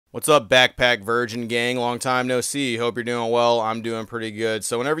What's up, Backpack Virgin Gang? Long time no see. Hope you're doing well. I'm doing pretty good.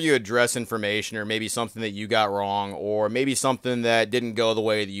 So whenever you address information or maybe something that you got wrong or maybe something that didn't go the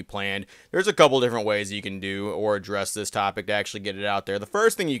way that you planned, there's a couple different ways that you can do or address this topic to actually get it out there. The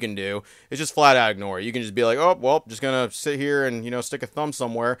first thing you can do is just flat out ignore it. You can just be like, oh, well, just going to sit here and, stick a thumb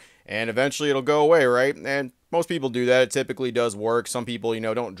somewhere and eventually it'll go away, right? And most people do that. It typically does work. Some people,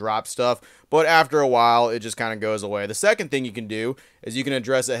 don't drop stuff, but after a while, it just kind of goes away. The second thing you can do is you can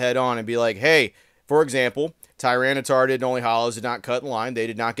address it head on and be like, hey, for example, Tyranitar Only Hollows did not cut in line. They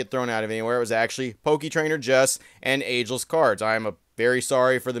did not get thrown out of anywhere. It was actually Poketrainer Jess and Ageless cards. I am very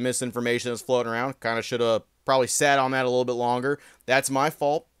sorry for the misinformation that's floating around. Kind of should have probably sat on that a little bit longer. That's my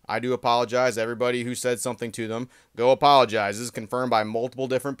fault. I do apologize. Everybody who said something to them, go apologize. This is confirmed by multiple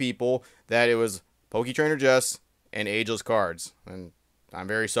different people that it was Poketrainer Jess and Ageless cards. And I'm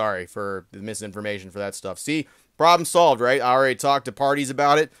very sorry for the misinformation for that stuff. See, problem solved, right? I already talked to parties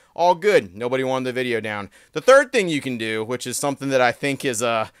about it. All good. Nobody wanted the video down. The third thing you can do, which is something that I think is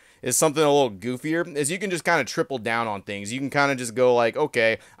something a little goofier, is you can just kind of triple down on things. You can kind of just go like,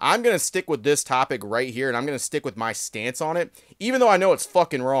 okay, I'm going to stick with this topic right here, and I'm going to stick with my stance on it, even though I know it's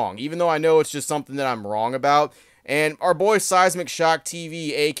fucking wrong, even though I know it's just something that I'm wrong about. And our boy Seismic Shock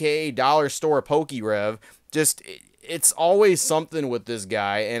TV, aka Dollar Store PokeRev, just, it's always something with this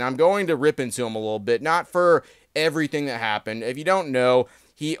guy, and I'm going to rip into him a little bit, not for everything that happened. If you don't know,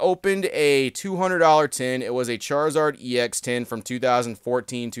 he opened a $200 tin. It was a Charizard EX tin from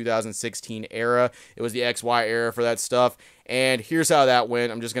 2014-2016 era. It was the XY era for that stuff. And here's how that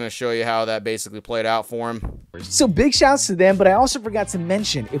went. I'm just going to show you how that basically played out for him. So big shouts to them, but I also forgot to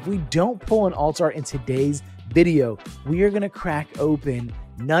mention, if we don't pull an alt art in today's video, we are going to crack open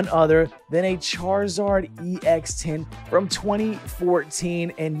none other than a Charizard EX10 from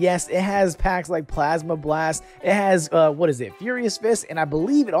 2014. And yes, it has packs like Plasma Blast. It has, what is it, Furious Fist, and I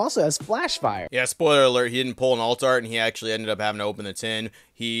believe it also has Flash Fire. Yeah, spoiler alert, he didn't pull an alt art, and he actually ended up having to open the tin.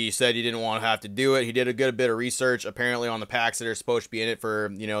 He said he didn't want to have to do it. He did a good bit of research, apparently, on the packs that are supposed to be in it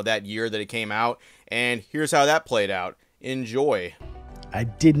for, that year that it came out. And here's how that played out. Enjoy. I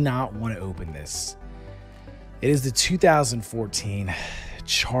did not want to open this. It is the 2014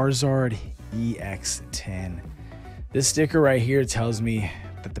 Charizard EX10. This sticker right here tells me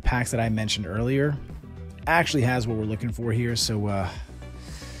that the packs that I mentioned earlier actually has what we're looking for here. So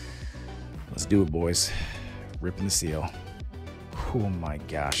let's do it, boys. Ripping the seal. Oh my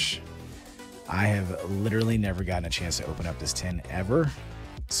gosh. I have literally never gotten a chance to open up this tin ever.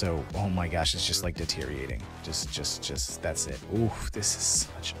 So, oh my gosh, it's just like deteriorating. Just, that's it. Oof, this is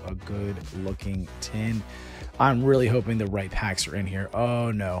such a good looking tin. I'm really hoping the right packs are in here.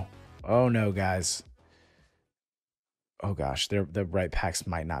 Oh no. Oh no, guys. Oh gosh, the right packs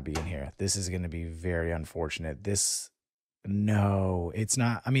might not be in here. This is going to be very unfortunate. No, it's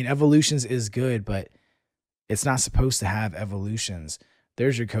not. I mean, Evolutions is good, but it's not supposed to have Evolutions.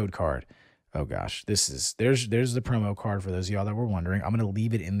 There's your code card. Oh gosh, there's the promo card for those of y'all that were wondering. I'm going to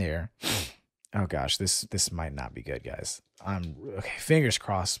leave it in there. Oh gosh, this might not be good, guys. Okay, fingers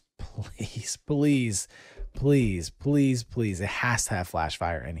crossed. Please. It has to have Flash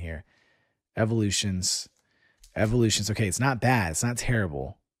Fire in here. Evolutions. Okay, it's not bad. It's not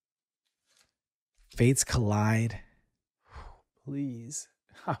terrible. Fates Collide. Please.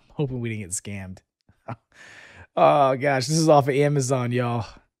 I'm hoping we didn't get scammed. Oh gosh, this is off of Amazon, y'all.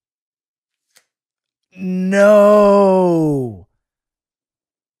 No.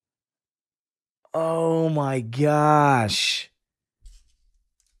 Oh my gosh.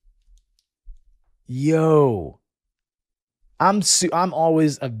 Yo. I'm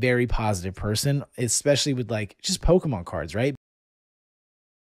always a very positive person, especially with like just Pokemon cards, right?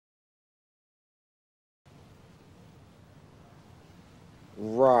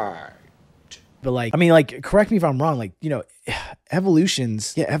 Right. But like, I mean, like, correct me if I'm wrong. Like,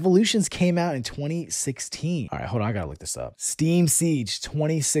 Evolutions. Yeah, Evolutions came out in 2016. All right, hold on. I gotta look this up. Steam Siege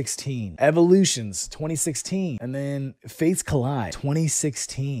 2016. Evolutions 2016. And then Fates Collide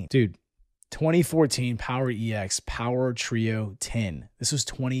 2016. Dude, 2014 Power EX Power Trio 10. This was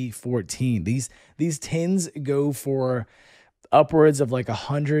 2014. These tins go for upwards of like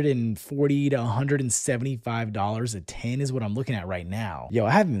 $140 to $175 a tin is what I'm looking at right now. Yo,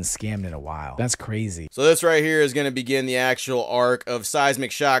 I haven't been scammed in a while. That's crazy. So this right here is going to begin the actual arc of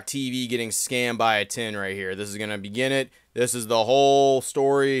Seismic Shock TV getting scammed by a tin right here. This is going to begin it. This is the whole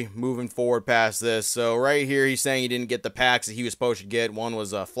story moving forward past this. So right here, he's saying he didn't get the packs that he was supposed to get. One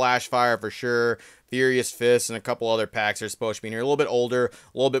was a Flash Fire for sure, Furious Fist, and a couple other packs are supposed to be in here. A little bit older,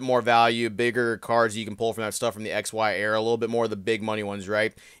 a little bit more value, bigger cards you can pull from that stuff from the XY era, a little bit more of the big money ones,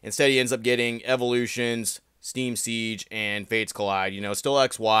 right? Instead, he ends up getting Evolutions, Steam Siege, and Fates Collide. You know, still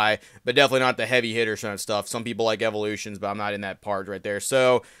XY, but definitely not the heavy hitter kind of stuff. Some people like Evolutions, but I'm not in that part right there.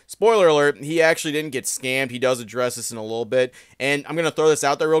 So, spoiler alert, he actually didn't get scammed. He does address this in a little bit. And I'm going to throw this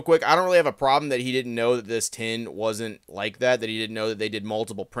out there real quick. I don't really have a problem that he didn't know that this tin wasn't like that he didn't know that they did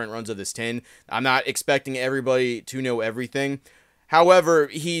multiple print runs of this tin. I'm not expecting everybody to know everything. However,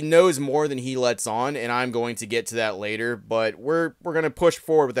 he knows more than he lets on, and I'm going to get to that later, but we're going to push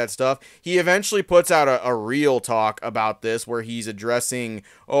forward with that stuff. He eventually puts out a real talk about this where he's addressing,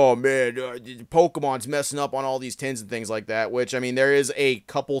 oh man, Pokemon's messing up on all these tins and things like that, which, I mean, there is a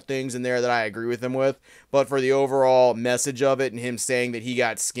couple things in there that I agree with him with, but for the overall message of it and him saying that he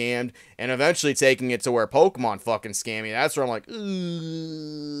got scammed and eventually taking it to where Pokemon fucking scam me, that's where I'm like,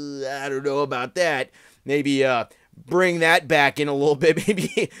 I don't know about that. Maybe, bring that back in a little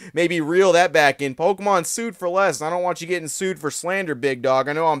bit. Maybe reel that back in. Pokemon sued for less. I don't want you getting sued for slander, big dog.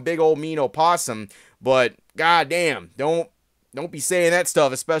 I know I'm big old mean opossum, but goddamn, don't be saying that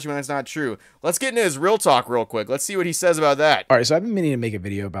stuff, especially when it's not true. Let's get into his real talk real quick. Let's see what he says about that. All right, so I've been meaning to make a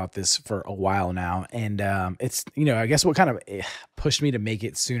video about this for a while now, and it's, you know, I guess what kind of pushed me to make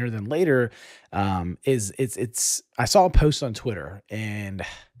it sooner than later is I saw a post on Twitter, and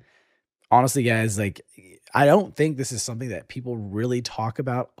honestly, guys, like, I don't think this is something that people really talk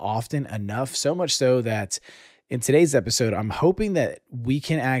about often enough, so much so that in today's episode, I'm hoping that we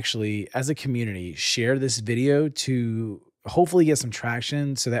can actually, as a community, share this video to hopefully get some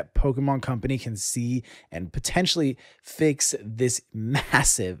traction so that Pokemon Company can see and potentially fix this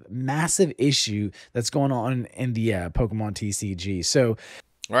massive, massive issue that's going on in the Pokemon TCG. So,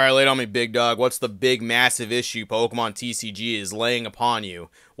 all right, lay it on me, big dog. What's the big, massive issue Pokemon TCG is laying upon you?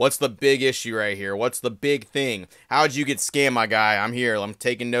 What's the big issue right here? What's the big thing? How'd you get scammed, my guy? I'm here. I'm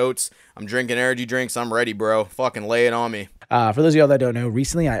taking notes. I'm drinking energy drinks. I'm ready, bro. Fucking lay it on me. For those of y'all that don't know,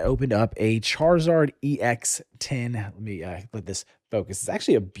 recently I opened up a Charizard EX10. Let me let this focus. It's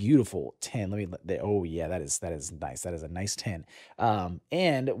actually a beautiful 10. Oh yeah, that is nice. That is a nice 10.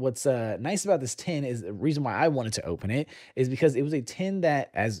 And what's nice about this 10 is the reason why I wanted to open it is because it was a 10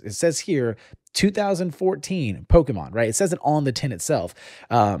 that, as it says here, 2014 Pokemon, right? It says it on the tin itself.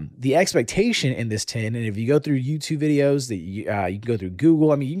 The expectation in this tin, and if you go through YouTube videos, that you can go through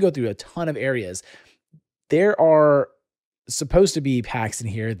Google, I mean, you can go through a ton of areas. There are supposed to be packs in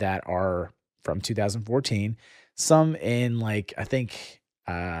here that are from 2014. Some in, like, I think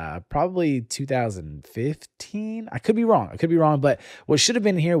probably 2015. I could be wrong, but what should have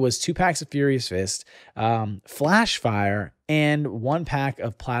been here was 2 packs of Furious Fist, Flash Fire, and 1 pack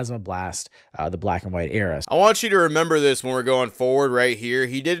of Plasma Blast, the black and white era. I want you to remember this when we're going forward right here.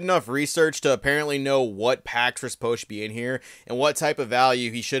 He did enough research to apparently know what packs were supposed to be in here and what type of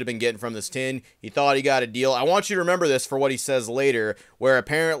value he should have been getting from this tin. He thought he got a deal. I want you to remember this for what he says later, where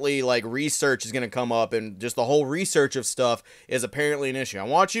apparently, like, research is going to come up and just the whole research of stuff is apparently an issue. I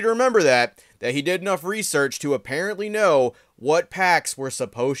want you to remember that he did enough research to apparently know what packs were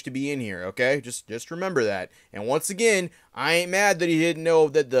supposed to be in here, okay? Just remember that. And once again, I ain't mad that he didn't know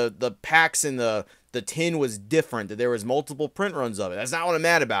that the packs in the tin was different, that there was multiple print runs of it. That's not what I'm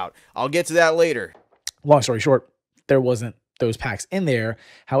mad about. I'll get to that later. Long story short, there wasn't those packs in there.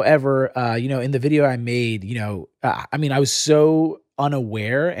 However, you know, in the video I made, you know, I mean, I was so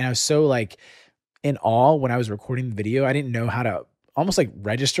unaware and I was so, like, in awe when I was recording the video. I didn't know how to almost, like,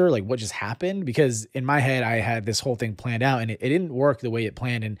 register, like, what just happened, because in my head I had this whole thing planned out and it didn't work the way it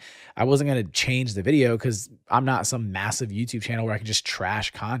planned, and I wasn't going to change the video because I'm not some massive YouTube channel where I can just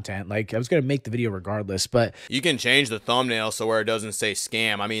trash content. Like, I was going to make the video regardless. But you can change the thumbnail so where it doesn't say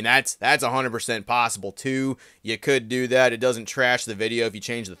scam. I mean, that's 100% possible too. You could do that. It doesn't trash the video if you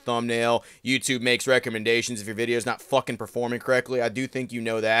change the thumbnail. YouTube makes recommendations if your video is not fucking performing correctly. I do think you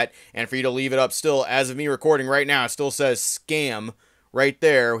know that. And for you to leave it up still, as of me recording right now, it still says scam right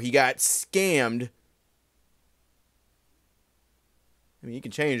there. He got scammed. I mean, you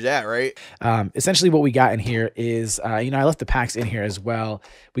can change that, right? Essentially what we got in here is, you know, I left the packs in here as well.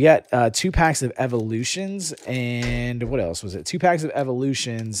 We got 2 packs of Evolutions, and what else was it? 2 packs of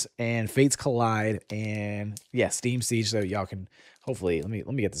Evolutions and Fates Collide, and yeah, Steam Siege. So y'all can hopefully, let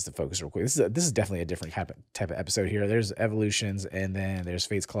me get this to focus real quick. This is definitely a different type of episode here. There's Evolutions, and then there's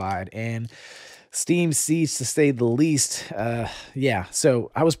Fates Collide and Steam Siege, to say the least. Yeah,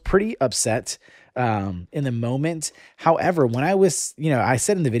 so I was pretty upset in the moment. However, when I was, you know, I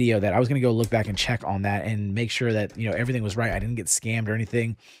said in the video that I was going to go look back and check on that and make sure that, you know, everything was right. I didn't get scammed or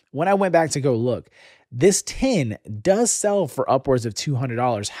anything. When I went back to go look, this tin does sell for upwards of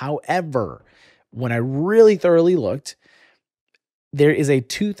 $200. However, when I really thoroughly looked, there is a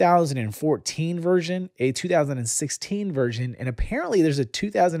 2014 version, a 2016 version, and apparently there's a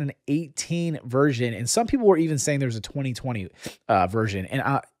 2018 version. And some people were even saying there's a 2020 version.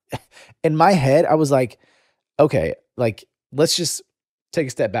 And in my head, I was like, okay, like, let's just take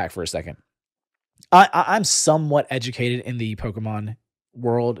a step back for a second. I'm somewhat educated in the Pokemon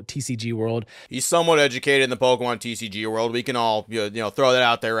world, TCG world. He's somewhat educated in the Pokemon TCG world. We can all, throw that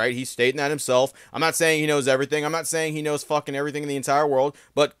out there, right? He's stating that himself. I'm not saying he knows everything. I'm not saying he knows fucking everything in the entire world,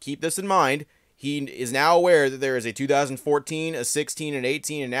 but keep this in mind. He is now aware that there is a 2014, a 16, and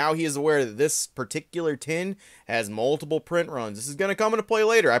 18, and now he is aware that this particular tin has multiple print runs. This is going to come into play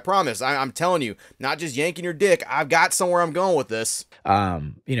later, I promise. I'm telling you, not just yanking your dick. I've got somewhere I'm going with this.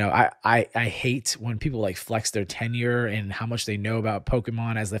 I hate when people like flex their tenure and how much they know about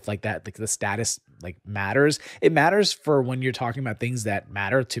Pokemon as if like that, like the status like matters. It matters for when you're talking about things that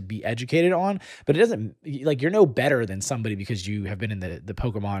matter to be educated on, but it doesn't, like, you're no better than somebody because you have been in the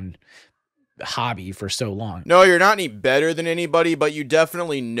Pokemon hobby for so long. No, you're not any better than anybody, but you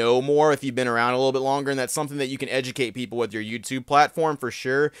definitely know more if you've been around a little bit longer, and that's something that you can educate people with your YouTube platform for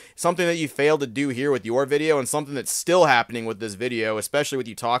sure. Something that you failed to do here with your video, and something that's still happening with this video, especially with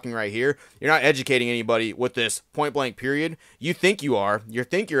you talking right here. You're not educating anybody with this point blank period. You think you are. You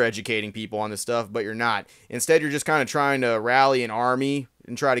think you're educating people on this stuff, but you're not. Instead, you're just kind of trying to rally an army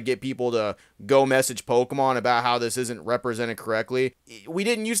and try to get people to go message Pokemon about how this isn't represented correctly. We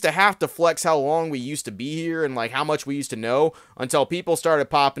didn't used to have to flex how long we used to be here and like how much we used to know until people started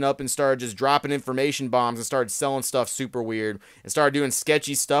popping up and started just dropping information bombs and started selling stuff super weird and started doing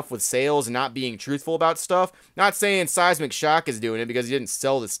sketchy stuff with sales and not being truthful about stuff. Not saying Seismic Shock is doing it because he didn't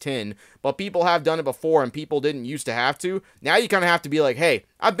sell this tin, but people have done it before and people didn't used to have to. Now you kind of have to be like, hey,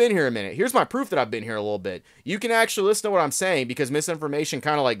 I've been here a minute. Here's my proof that I've been here a little bit. You can actually listen to what I'm saying, because misinformation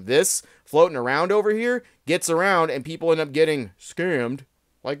kind of like this floating around over here gets around and people end up getting scammed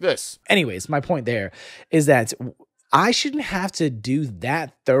like this. Anyways, my point there is that I shouldn't have to do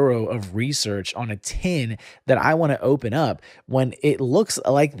that thorough of research on a tin that I want to open up when it looks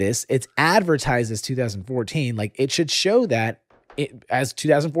like this. It's advertised as 2014. Like, it should show that it as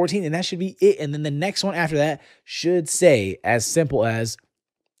 2014, and that should be it. And then the next one after that should say as simple as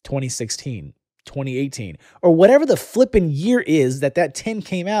 2016, 2018, or whatever the flipping year is that tin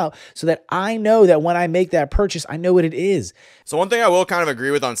came out, so that I know that when I make that purchase, I know what it is. So one thing I will kind of agree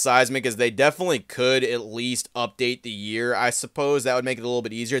with on Seismic is they definitely could at least update the year. I suppose that would make it a little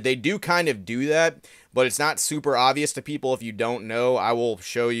bit easier. They do kind of do that, but it's not super obvious to people if you don't know. I will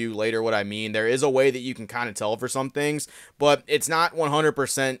show you later what I mean. There is a way that you can kind of tell for some things, but it's not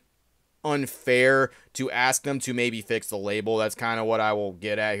 100% unfair to ask them to maybe fix the label. That's kind of what I will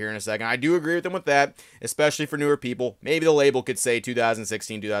get at here in a second. I do agree with them with that, especially for newer people. Maybe the label could say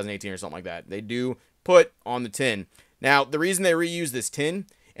 2016, 2018 or something like that. They do put on the tin. Now, the reason they reuse this tin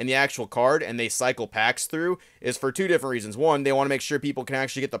and the actual card and they cycle packs through is for two different reasons. One, they want to make sure people can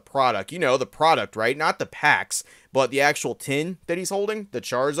actually get the product. You know, the product, right? Not the packs, but the actual tin that he's holding, the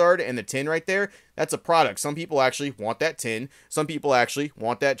Charizard and the tin right there, that's a product. Some people actually want that tin. Some people actually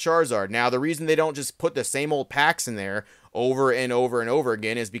want that Charizard. Now, the reason they don't just put the same old packs in there over and over and over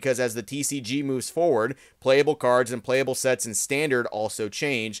again is because as the TCG moves forward, playable cards and playable sets in standard also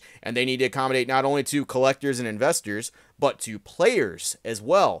change, and they need to accommodate not only to collectors and investors, but to players as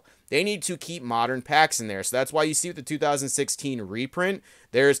well. They need to keep modern packs in there. So that's why you see with the 2016 reprint,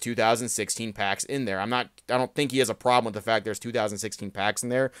 there's 2016 packs in there. I don't think he has a problem with the fact there's 2016 packs in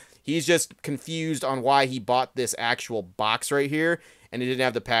there. He's just confused on why he bought this actual box right here and it didn't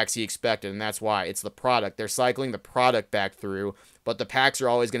have the packs he expected, and that's why. It's the product. They're cycling the product back through, but the packs are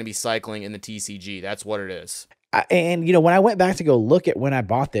always going to be cycling in the TCG. That's what it is. And, you know, when I went back to go look at when I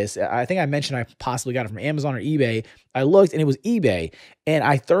bought this, I think I mentioned I possibly got it from Amazon or eBay. I looked and it was eBay, and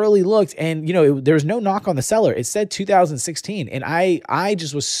I thoroughly looked, and, you know, there was no knock on the seller. It said 2016. And I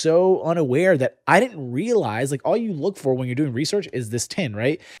just was so unaware that I didn't realize, like, all you look for when you're doing research is this tin,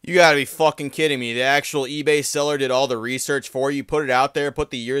 right? You gotta be fucking kidding me. The actual eBay seller did all the research for you, put it out there,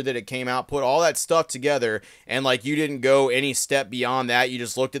 put the year that it came out, put all that stuff together. And like, you didn't go any step beyond that. You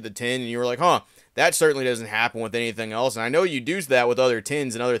just looked at the tin and you were like, huh, that certainly doesn't happen with anything else. And I know you do that with other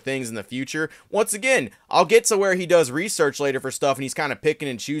tins and other things in the future. Once again, I'll get to where he does research later for stuff and he's kind of picking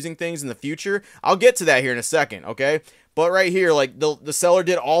and choosing things in the future. I'll get to that here in a second, okay? But right here, like, the seller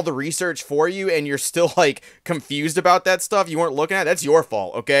did all the research for you and you're still, like, confused about that stuff you weren't looking at. That's your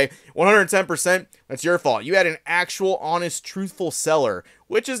fault, okay? 110%, that's your fault. You had an actual, honest, truthful seller,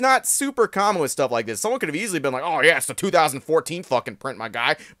 which is not super common with stuff like this. Someone could have easily been like, oh, yeah, it's the 2014 fucking print, my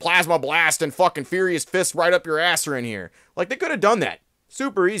guy. Plasma Blast and fucking Furious Fist right up your ass are in here. Like, they could have done that.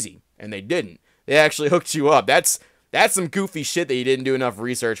 Super easy. And they didn't. They actually hooked you up. That's That's some goofy shit that you didn't do enough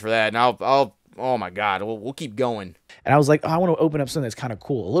research for that. And I'll oh my God, we'll keep going. And I was like, oh, I want to open up something that's kind of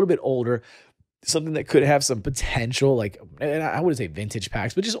cool, a little bit older, something that could have some potential, like, and I wouldn't say vintage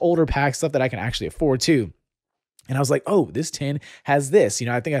packs, but just older packs, stuff that I can actually afford too. And I was like, oh, this tin has this. You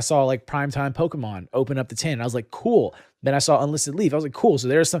know, I think I saw like Primetime Pokemon open up the tin. And I was like, cool. Then I saw Unlisted Leaf. I was like, cool.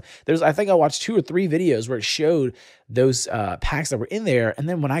 So I think I watched 2 or 3 videos where it showed those packs that were in there. And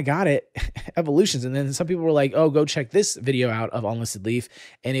then when I got it, evolutions. And then some people were like, oh, go check this video out of Unlisted Leaf.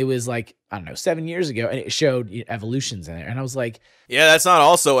 And it was like, I don't know, 7 years ago. And it showed evolutions in there. And I was like, yeah, that's not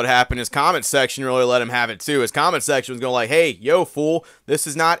also what happened. His comment section really let him have it too. His comment section was going like, hey, yo, fool, this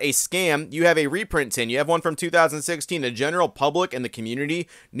is not a scam. You have a reprint tin. You have one from 2016. The general public and the community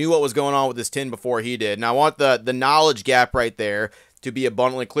knew what was going on with this tin before he did. And I want the knowledge gap right there to be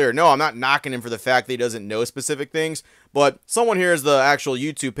abundantly clear. No, I'm not knocking him for the fact that he doesn't know specific things, but someone here is the actual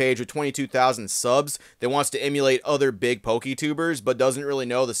YouTube page with 22,000 subs that wants to emulate other big PokeTubers, but doesn't really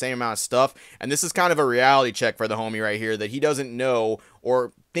know the same amount of stuff. And this is kind of a reality check for the homie right here, that he doesn't know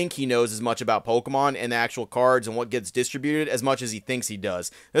or think he knows as much about Pokemon and the actual cards and what gets distributed as much as he thinks he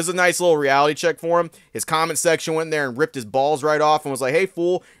does. This is a nice little reality check for him. His comment section went there and ripped his balls right off and was like, hey,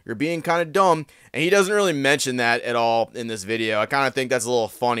 fool, you're being kind of dumb. And he doesn't really mention that at all in this video. I kind of think that's a little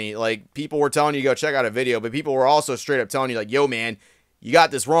funny. Like, people were telling you to go check out a video, but people were also straight up telling you, like, yo, man, you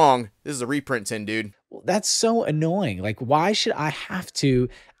got this wrong. This is a reprint tin, dude. Well, that's so annoying. Like, why should I have to,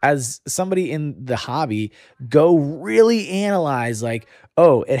 as somebody in the hobby, go really analyze, like,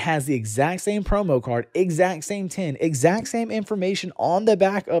 oh, it has the exact same promo card, exact same tin, exact same information on the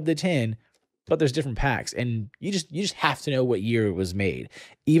back of the tin, but there's different packs, and you just have to know what year it was made,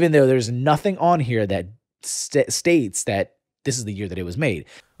 even though there's nothing on here that states that this is the year that it was made.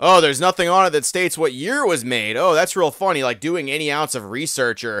 Oh, there's nothing on it that states what year it was made. Oh, that's real funny. Like doing any ounce of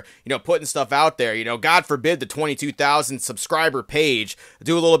research or, you know, putting stuff out there. You know, God forbid the 22,000 subscriber page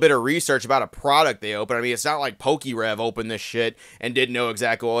do a little bit of research about a product they open. I mean, it's not like PokeRev opened this shit and didn't know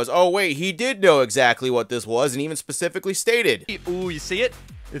exactly what it was. Oh, wait, he did know exactly what this was and even specifically stated. Ooh, you see it?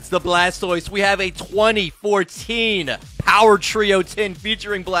 It's the Blastoise. We have a 2014 Power Trio tin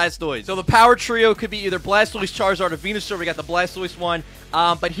featuring Blastoise. So the Power Trio could be either Blastoise, Charizard, or Venusaur. We got the Blastoise one.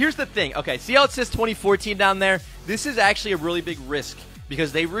 But here's the thing. Okay, see how it says 2014 down there? This is actually a really big risk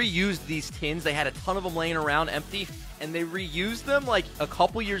because they reused these tins. They had a ton of them laying around empty, and they reused them like a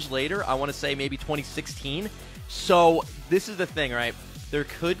couple years later. I want to say maybe 2016. So this is the thing, right? There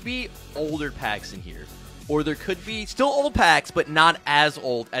could be older packs in here. Or there could be still old packs, but not as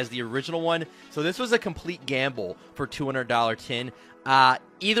old as the original one. So this was a complete gamble for $200 tin.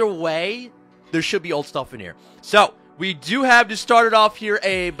 Either way, there should be old stuff in here. So we do have, to start it off here,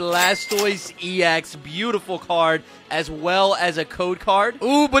 a Blastoise EX. Beautiful card, as well as a code card.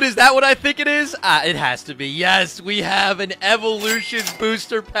 Ooh, but is that what I think it is? It has to be. Yes, we have an Evolutions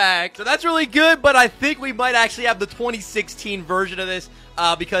booster pack. So that's really good, but I think we might actually have the 2016 version of this.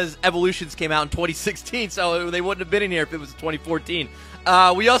 Because Evolutions came out in 2016, so they wouldn't have been in here if it was 2014.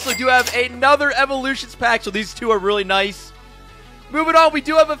 We also do have another Evolutions pack, so these two are really nice. Moving on, we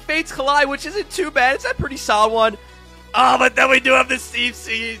do have a Fates Collide, which isn't too bad. It's a pretty solid one. Oh, but then we do have the Steve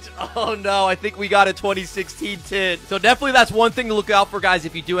Siege. Oh, no, I think we got a 2016 tin. So definitely that's one thing to look out for, guys.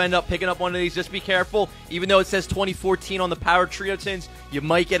 If you do end up picking up one of these, just be careful. Even though it says 2014 on the Power Trio tins, you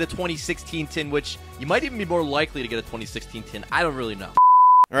might get a 2016 tin, which you might even be more likely to get a 2016 tin. I don't really know.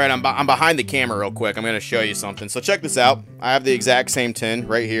 All right, I'm behind the camera real quick. I'm going to show you something. So check this out. I have the exact same tin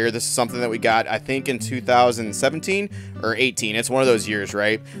right here. This is something that we got, I think, in 2017 or 18. It's one of those years,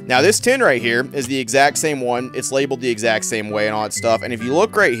 right? Now, this tin right here is the exact same one. It's labeled the exact same way and all that stuff. And if you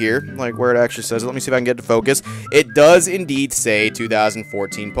look right here, like where it actually says it, let me see if I can get it to focus. It does indeed say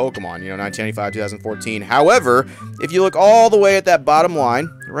 2014 Pokemon, you know, 1995, 2014. However, if you look all the way at that bottom line,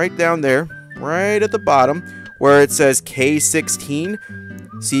 right down there, right at the bottom, where it says K16,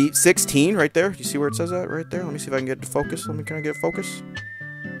 see 16 right there? You see where it says that right there? Let me see if I can get it to focus. Can I get it focus?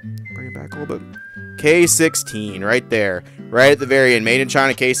 Bring it back a little bit. K16 right there. Right at the very end. Made in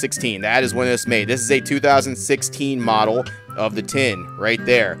China K16. That is when it was made. This is a 2016 model of the tin right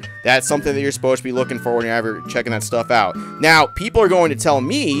there. That's something that you're supposed to be looking for when you're ever checking that stuff out. Now, people are going to tell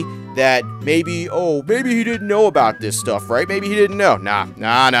me that maybe, oh, maybe he didn't know about this stuff, right? Maybe he didn't know. Nah.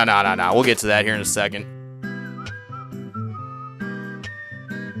 We'll get to that here in a second.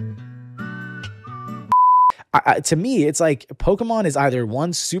 To me, it's like Pokemon is either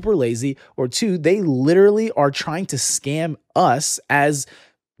one, super lazy, or two, they literally are trying to scam us as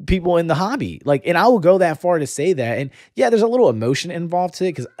people in the hobby. Like, and I will go that far to say that. And yeah, there's a little emotion involved to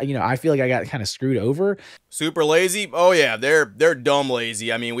it because, you know, I feel like I got kind of screwed over. Super lazy? Oh yeah, they're dumb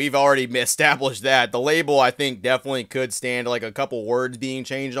lazy. I mean, we've already established that. The label, I think, definitely could stand like a couple words being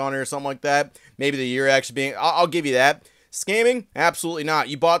changed on it or something like that. Maybe the year actually being, I'll give you that. Scamming? Absolutely not.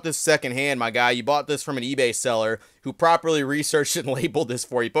 You bought this secondhand, my guy. You bought this from an eBay seller who properly researched and labeled this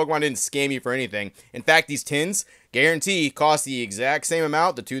for you. Pokemon didn't scam you for anything. In fact, these tins, guarantee, cost the exact same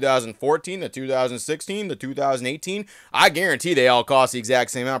amount. The 2014, the 2016, the 2018. I guarantee they all cost the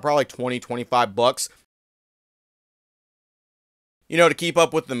exact same amount. Probably like 20, 25 bucks. You know, to keep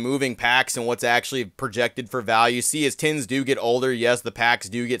up with the moving packs and what's actually projected for value. See, as tins do get older, yes, the packs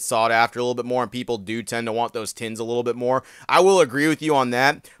do get sought after a little bit more, and people do tend to want those tins a little bit more. I will agree with you on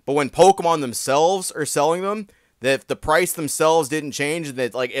that, but when Pokemon themselves are selling them, that if the price themselves didn't change,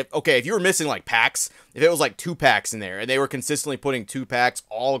 that like, if you were missing like packs, if it was like 2 packs in there, and they were consistently putting 2 packs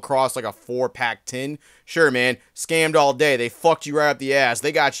all across like a 4-pack tin, sure, man, scammed all day. They fucked you right up the ass.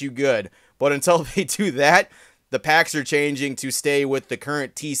 They got you good. But until they do that, the packs are changing to stay with the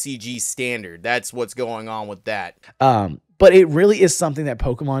current TCG standard. That's what's going on with that. But it really is something that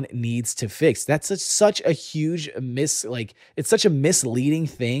Pokemon needs to fix. That's such a huge it's such a misleading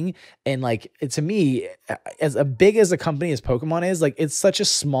thing. And like, to me, as big as a company as Pokemon is, like, it's such a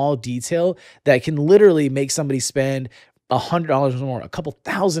small detail that can literally make somebody spend $100 more, a couple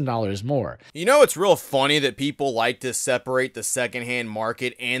 $1,000s more. You know, it's real funny that people like to separate the secondhand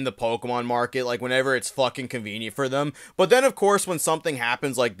market and the Pokemon market, like whenever it's fucking convenient for them. But then, of course, when something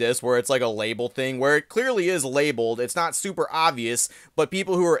happens like this, where it's like a label thing, where it clearly is labeled, it's not super obvious, but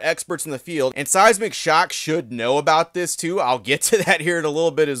people who are experts in the field, and Seismic Shock should know about this too. I'll get to that here in a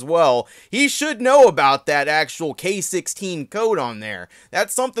little bit as well. He should know about that actual K16 code on there.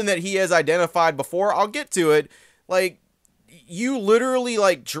 That's something that he has identified before. I'll get to it. Like, you literally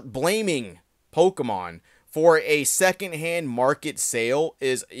like blaming Pokemon for a secondhand market sale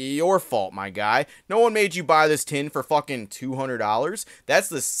is your fault, my guy. No one made you buy this tin for fucking $200. That's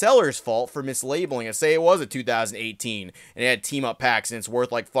the seller's fault for mislabeling it. Say it was a 2018 and it had team up packs and it's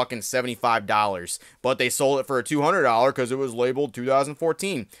worth like fucking $75, but they sold it for a $200 because it was labeled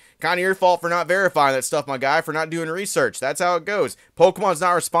 2014. Kind of your fault for not verifying that stuff, my guy, for not doing research. That's how it goes. Pokemon's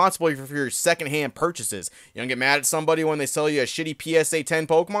not responsible for your secondhand purchases. You don't get mad at somebody when they sell you a shitty PSA 10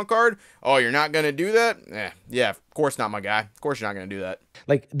 Pokemon card? Oh, you're not going to do that? Yeah, of course not, my guy. Of course you're not going to do that.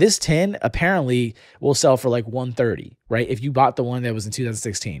 Like, this 10 apparently will sell for like $130, right? If you bought the one that was in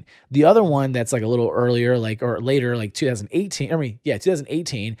 2016. The other one that's like a little earlier, like, or later, like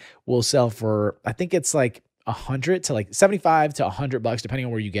 2018 will sell for, I think it's like 100 to like 75 to $100, depending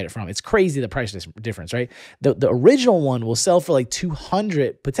on where you get it from. It's crazy, the price difference, right? The original one will sell for like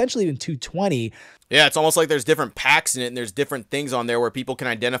 200, potentially even 220. Yeah, it's almost like there's different packs in it and there's different things on there where people can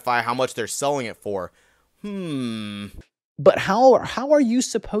identify how much they're selling it for. But how are you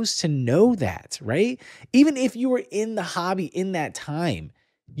supposed to know that, right? Even if you were in the hobby in that time,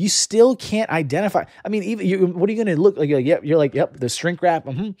 you still can't identify. I mean, even what are you going to look like? You're like, yep, the shrink wrap,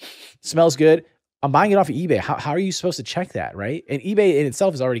 smells good. I'm buying it off of eBay. How are you supposed to check that, right? And eBay in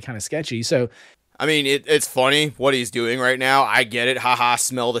itself is already kind of sketchy. So, I mean, it's funny what he's doing right now. I get it. Haha,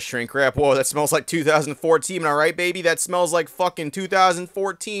 smell the shrink wrap. Whoa, that smells like 2014. All right, baby? That smells like fucking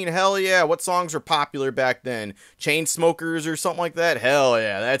 2014. Hell yeah. What songs were popular back then? Chainsmokers or something like that? Hell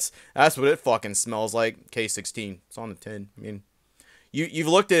yeah. That's what it fucking smells like. K16. It's on the tin. I mean, you've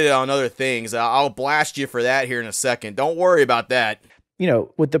looked at it on other things. I'll blast you for that here in a second. Don't worry about that. You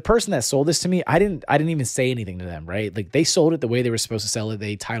know, with the person that sold this to me, I didn't even say anything to them, right? Like, they sold it the way they were supposed to sell it.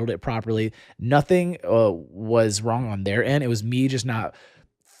 They titled it properly. Nothing was wrong on their end. It was me just not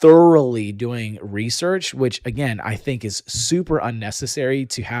thoroughly doing research, which again, I think is super unnecessary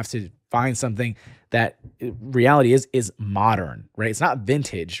to have to find something that reality is modern, right? It's not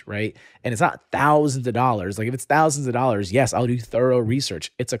vintage, right? And it's not thousands of dollars. Like, if it's thousands of dollars, yes, I'll do thorough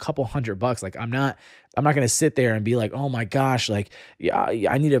research. It's a couple $100. Like, I'm not going to sit there and be like, oh my gosh, like, yeah,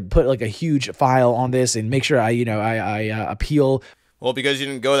 I need to put like a huge file on this and make sure I appeal. Well, because you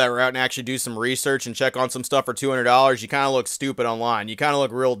didn't go that route and actually do some research and check on some stuff for $200, you kind of look stupid online. You kind of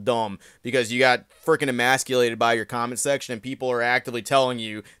look real dumb because you got freaking emasculated by your comment section and people are actively telling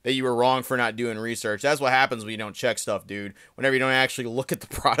you that you were wrong for not doing research. That's what happens when you don't check stuff, dude. Whenever you don't actually look at the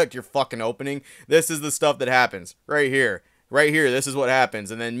product you're fucking opening, this is the stuff that happens right here. Right here, this is what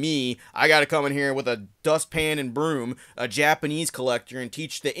happens. And then me, I got to come in here with a dustpan and broom, a Japanese collector, and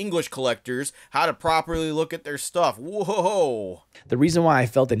teach the English collectors how to properly look at their stuff. Whoa. The reason why I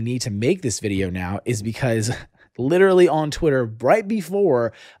felt the need to make this video now is because literally on Twitter, right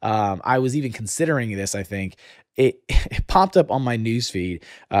before I was even considering this, I think, it popped up on my newsfeed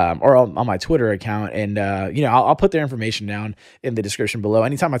or on my Twitter account. And, you know, I'll put their information down in the description below.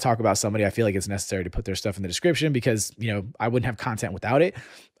 Anytime I talk about somebody, I feel like it's necessary to put their stuff in the description because, you know, I wouldn't have content without it.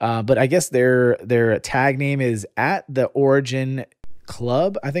 But I guess their tag name is at the Origin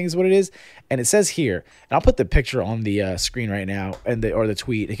Club, I think is what it is. And it says here, and I'll put the picture on the screen right now and or the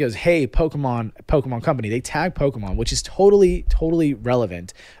tweet. It goes, hey, Pokemon company. They tag Pokemon, which is totally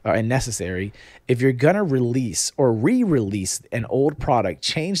relevant and necessary. If you're gonna release or re-release an old product,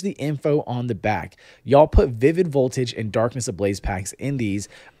 change the info on the back. Y'all put Vivid Voltage and Darkness Ablaze packs in these,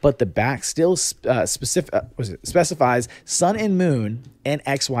 but the back still specifies Sun and Moon and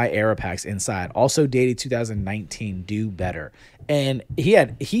XY era packs inside. Also dated 2019. Do better. And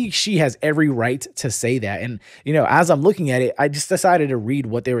she has every right to say that. And, you know, as I'm looking at it, I just decided to read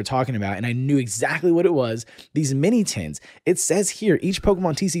what they were talking about, and I knew exactly what it was. These mini tins. It says here, each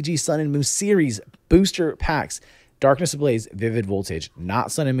Pokemon TCG Sun and Moon series booster packs, Darkness Ablaze, Vivid Voltage,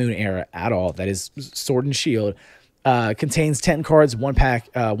 not Sun and Moon era at all. That is Sword and Shield. Contains 10 cards, one pack,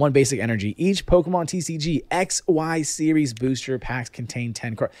 one basic energy. Each Pokemon TCG XY series booster packs contain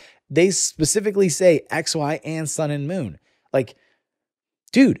 10 cards. They specifically say XY and Sun and Moon. Like,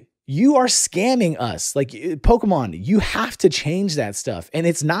 dude, you are scamming us. Like, Pokemon, you have to change that stuff. And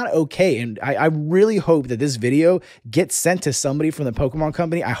it's not okay. And I really hope that this video gets sent to somebody from the Pokemon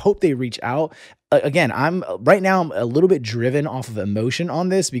company. I hope they reach out. Again, right now I'm a little bit driven off of emotion on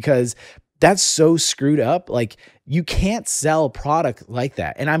this because that's so screwed up. Like, you can't sell product like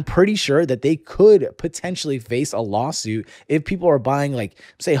that. And I'm pretty sure that they could potentially face a lawsuit if people are buying, like,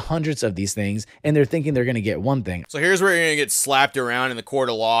 say, hundreds of these things and they're thinking they're going to get one thing. So here's where you're going to get slapped around in the court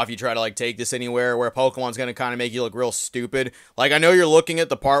of law if you try to, like, take this anywhere, where Pokemon's going to kind of make you look real stupid. Like, I know you're looking at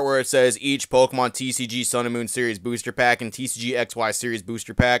the part where it says each Pokemon TCG Sun and Moon Series booster pack and TCG XY Series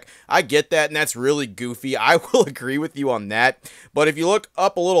booster pack. I get that, and that's really goofy. I will agree with you on that. But if you look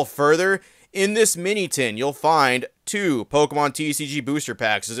up a little further, in this mini tin, you'll find 2 Pokemon TCG booster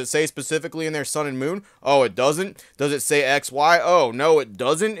packs. Does it say specifically in there Sun and Moon? Oh, it doesn't. Does it say XY? Oh, no, it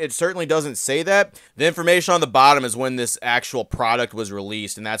doesn't. It certainly doesn't say that. The information on the bottom is when this actual product was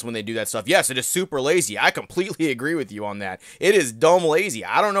released, and that's when they do that stuff. Yes, it is super lazy. I completely agree with you on that. It is dumb lazy.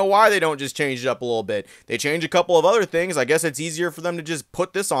 I don't know why they don't just change it up a little bit. They change a couple of other things. I guess it's easier for them to just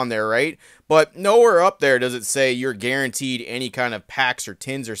put this on there, right? But nowhere up there does it say you're guaranteed any kind of packs or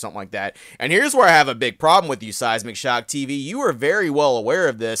tins or something like that. And here's where I have a big problem with you, Seismic Shock TV. You are very well aware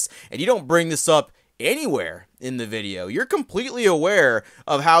of this, and you don't bring this up anywhere in the video. You're completely aware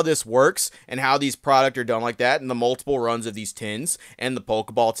of how this works and how these products are done like that, and the multiple runs of these tins and the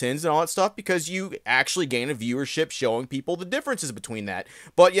Pokeball tins and all that stuff, because you actually gain a viewership showing people the differences between that.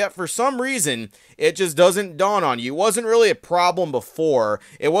 But yet, for some reason, it just doesn't dawn on you. It wasn't really a problem before.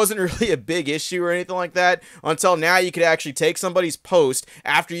 It wasn't really a big issue or anything like that until now. You could actually take somebody's post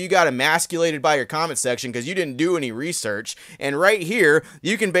after you got emasculated by your comment section because you didn't do any research, and right here,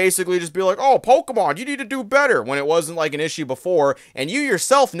 you can basically just be like, oh, Pokemon, you need to do better, when it wasn't like an issue before. And you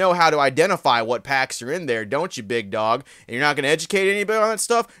yourself know how to identify what packs are in there, don't you, big dog? And you're not going to educate anybody on that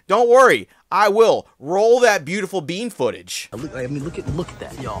stuff? Don't worry, I will. Roll that beautiful bean footage. I mean, look at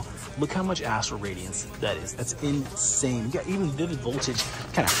that, y'all. Look how much Astral Radiance that is. That's insane. You got even Vivid Voltage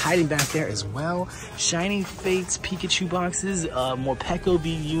kind of hiding back there as well. Shining Fates, Pikachu boxes, more Peko V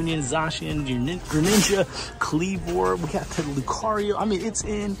Union, Zacian, Greninja, Cleavor. We got the Lucario. I mean, it's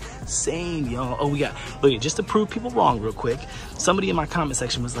insane, y'all. Oh, we got, look, just to prove people wrong real quick, somebody in my comment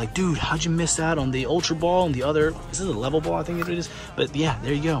section was like, dude, how'd you miss out on the Ultra Ball and the other, this is a Level Ball, I think it is. But yeah,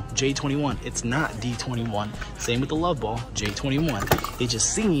 there you go, J21. It's not D21. Same with the Love Ball, J21. They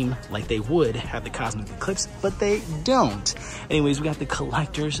just seem like they would have the Cosmic Eclipse, but they don't. Anyways, we got the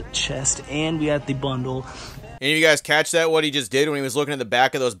collector's chest and we got the bundle. Any of you guys catch that, what he just did when he was looking at the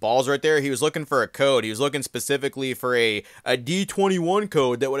back of those balls right there? He was looking for a code. He was looking specifically for a D21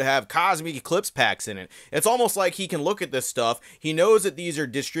 code that would have Cosmic Eclipse packs in it. It's almost like he can look at this stuff. He knows that these are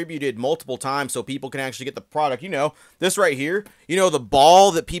distributed multiple times so people can actually get the product. You know, this right here, you know, the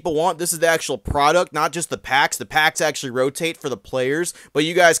ball that people want, this is the actual product, not just the packs. The packs actually rotate for the players, but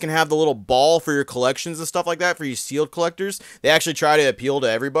you guys can have the little ball for your collections and stuff like that, for you sealed collectors. They actually try to appeal to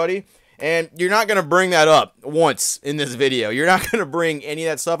everybody. And you're not going to bring that up once in this video. You're not going to bring any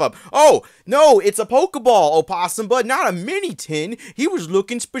of that stuff up. Oh, no, it's a Pokeball, Opossum Bud, not a mini tin. He was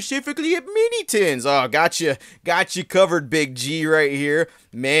looking specifically at mini tins. Oh, got you covered, Big G, right here.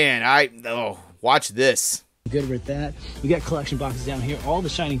 Man, watch this. Good with that. We got collection boxes down here. All the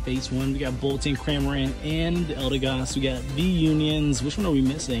Shining Fates one. We got Bolton, Cramorant, and Eldegoss. We got V-Unions. Which one are we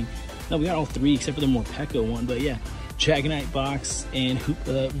missing? No, we got all 3 except for the more Peko one. But yeah, Dragonite box and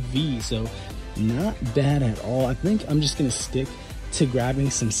Hoopa V. So Not bad at all. I think I'm just gonna stick to grabbing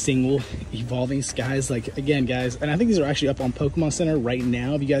some single evolving skies. Like, again, guys, and I think these are actually up on Pokemon Center right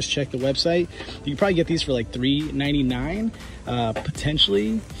now. If you guys check the website, you can probably get these for like $3.99,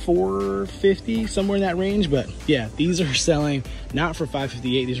 potentially $4.50, somewhere in that range. But yeah, these are selling not for $5.58.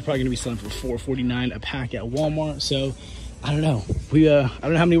 These are probably gonna be selling for $4.49 a pack at Walmart. So I don't know. I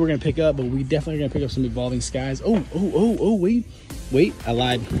don't know how many we're gonna pick up, but we definitely are gonna pick up some evolving skies. Oh, wait, I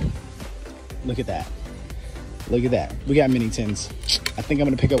lied. Look at that. Look at that. We got mini tins. I think I'm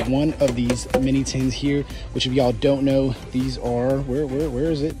gonna pick up one of these mini tins here, which if y'all don't know, these are,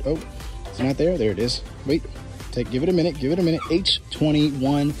 where is it? Oh, it's not there. There it is. Wait, give it a minute.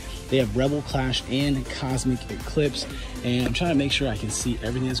 H21. They have Rebel Clash and Cosmic Eclipse. And I'm trying to make sure I can see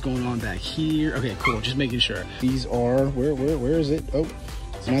everything that's going on back here. Okay, cool, just making sure. These are, where is it? Oh,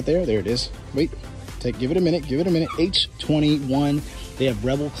 it's not there. There it is. Wait, give it a minute. H21. They have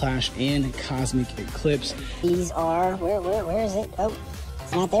Rebel Clash and Cosmic Eclipse. These are, where is it? Oh,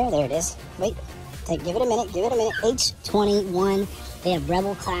 it's not there. There it is. Wait, give it a minute. H21. They have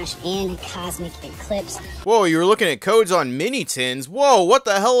Rebel Clash and Cosmic Eclipse. Whoa, you were looking at codes on mini tins? Whoa, what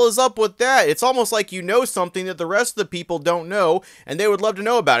the hell is up with that? It's almost like you know something that the rest of the people don't know, and they would love to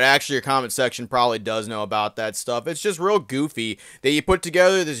know about it. Actually, your comment section probably does know about that stuff. It's just real goofy that you put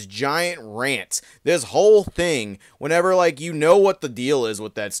together this giant rant, this whole thing, whenever, like, you know what the deal is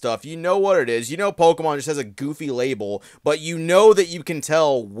with that stuff. You know what it is. You know Pokemon just has a goofy label, but you know that you can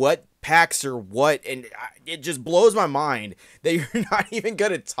tell what packs or what, and it just blows my mind that you're not even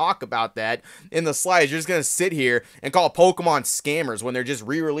gonna talk about that in the slides. You're just gonna sit here and call Pokemon scammers when they're just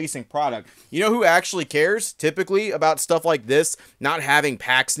re-releasing product. You know who actually cares typically about stuff like this not having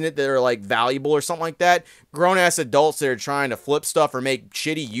packs in it that are like valuable or something like that? Grown-ass adults that are trying to flip stuff or make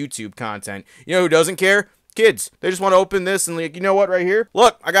shitty YouTube content. You know who doesn't care? Kids. They just want to open this and, like, you know what, right here?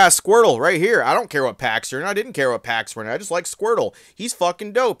 Look, I got a Squirtle right here. I don't care what packs are in. I didn't care what packs were in. I just like Squirtle. He's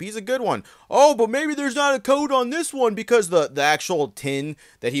fucking dope. He's a good one. Oh, but maybe there's not a code on this one because the actual tin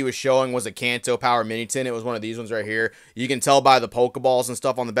that he was showing was a Kanto Power Mini tin. It was one of these ones right here. You can tell by the Pokeballs and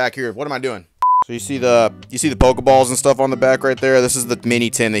stuff on the back here. What am I doing? So you see the Pokeballs and stuff on the back right there? This is the mini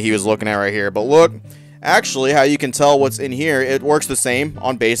tin that he was looking at right here. But look, actually, how you can tell what's in here, it works the same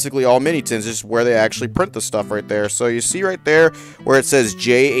on basically all mini tins, just where they actually print the stuff right there. So you see right there where it says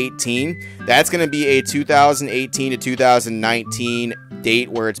J18, that's going to be a 2018 to 2019 date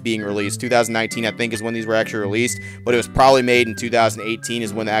where it's being released. 2019, I think, is when these were actually released, but it was probably made in 2018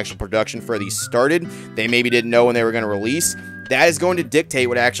 is when the actual production for these started. They maybe didn't know when they were going to release. That is going to dictate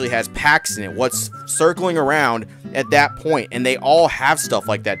what actually has packs in it, what's circling around at that point, and they all have stuff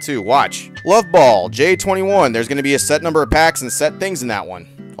like that too. Watch. Love Ball, J21, there's going to be a set number of packs and set things in that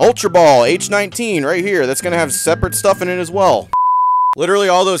one. Ultra Ball, H19, right here, that's going to have separate stuff in it as well. Literally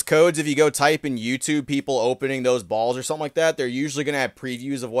all those codes, if you go type in YouTube people opening those balls or something like that, they're usually going to have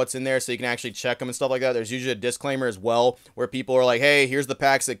previews of what's in there so you can actually check them and stuff like that. There's usually a disclaimer as well where people are like, hey, here's the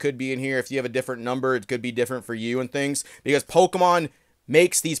packs that could be in here. If you have a different number, it could be different for you and things, because Pokemon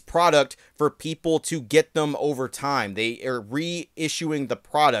makes these product for people to get them over time. They are reissuing the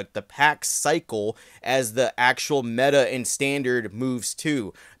product, the pack cycle, as the actual meta and standard moves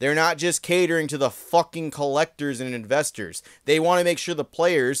too. They're not just catering to the fucking collectors and investors. They want to make sure the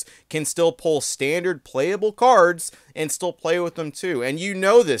players can still pull standard playable cards and still play with them too. And you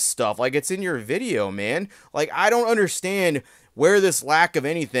know this stuff, like it's in your video, man. Like, I don't understand where this lack of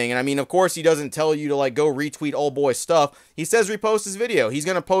anything. And I mean, of course, he doesn't tell you to like go retweet old boy stuff. He says repost his video. He's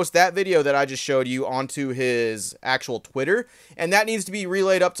going to post that video that I just showed you onto his actual Twitter, and that needs to be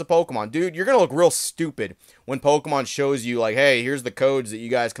relayed up to Pokemon. Dude, you're going to look real stupid when Pokemon shows you like, hey, here's the codes that you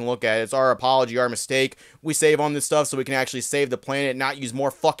guys can look at. It's our apology, our mistake. We save on this stuff so we can actually save the planet, not use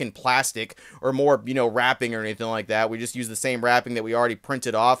more fucking plastic or more, you know, wrapping or anything like that. We just use the same wrapping that we already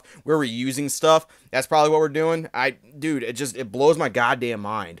printed off. We're reusing stuff. That's probably what we're doing. Dude, it blows my goddamn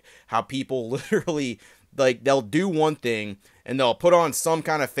mind how people literally, like, they'll do one thing and they'll put on some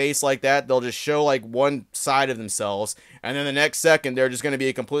kind of face like that. They'll just show like one side of themselves, and then the next second they're just going to be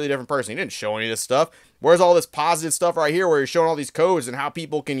a completely different person. He didn't show any of this stuff. Where's all this positive stuff right here where you're showing all these codes and how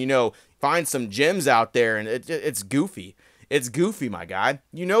people can, you know, find some gems out there? And it's goofy. It's goofy, my guy.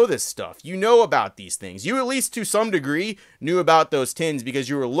 You know this stuff. You know about these things. You, at least to some degree, knew about those tins because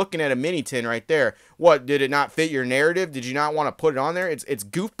you were looking at a mini tin right there. What, did it not fit your narrative? Did you not want to put it on there? It's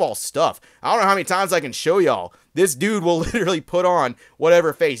goofball stuff. I don't know how many times I can show y'all. This dude will literally put on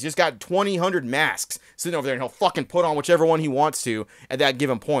whatever face. He's just got 2,000 masks sitting over there, and he'll fucking put on whichever one he wants to at that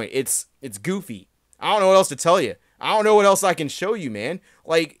given point. It's goofy. I don't know what else to tell you. I don't know what else I can show you, man.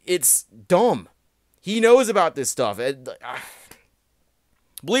 Like, it's dumb. He knows about this stuff.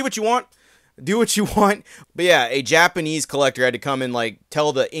 Believe what you want. Do what you want. But yeah, a Japanese collector had to come and like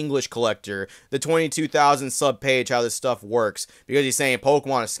tell the English collector, the 22,000 sub page, how this stuff works, because he's saying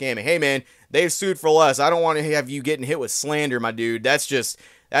Pokemon is scamming. Hey man, they've sued for less. I don't want to have you getting hit with slander, my dude. That's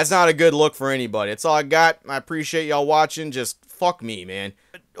not a good look for anybody. That's all I got. I appreciate y'all watching. Just fuck me, man.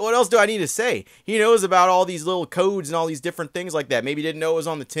 What else do I need to say? He knows about all these little codes and all these different things like that. Maybe he didn't know it was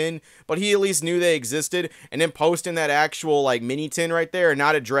on the tin, but he at least knew they existed. And then posting that actual like mini tin right there and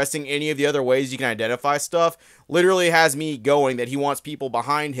not addressing any of the other ways you can identify stuff literally has me going that he wants people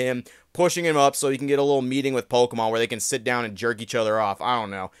behind him pushing him up so he can get a little meeting with Pokemon where they can sit down and jerk each other off. I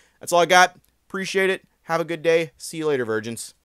don't know. That's all I got. Appreciate it. Have a good day. See you later, virgins.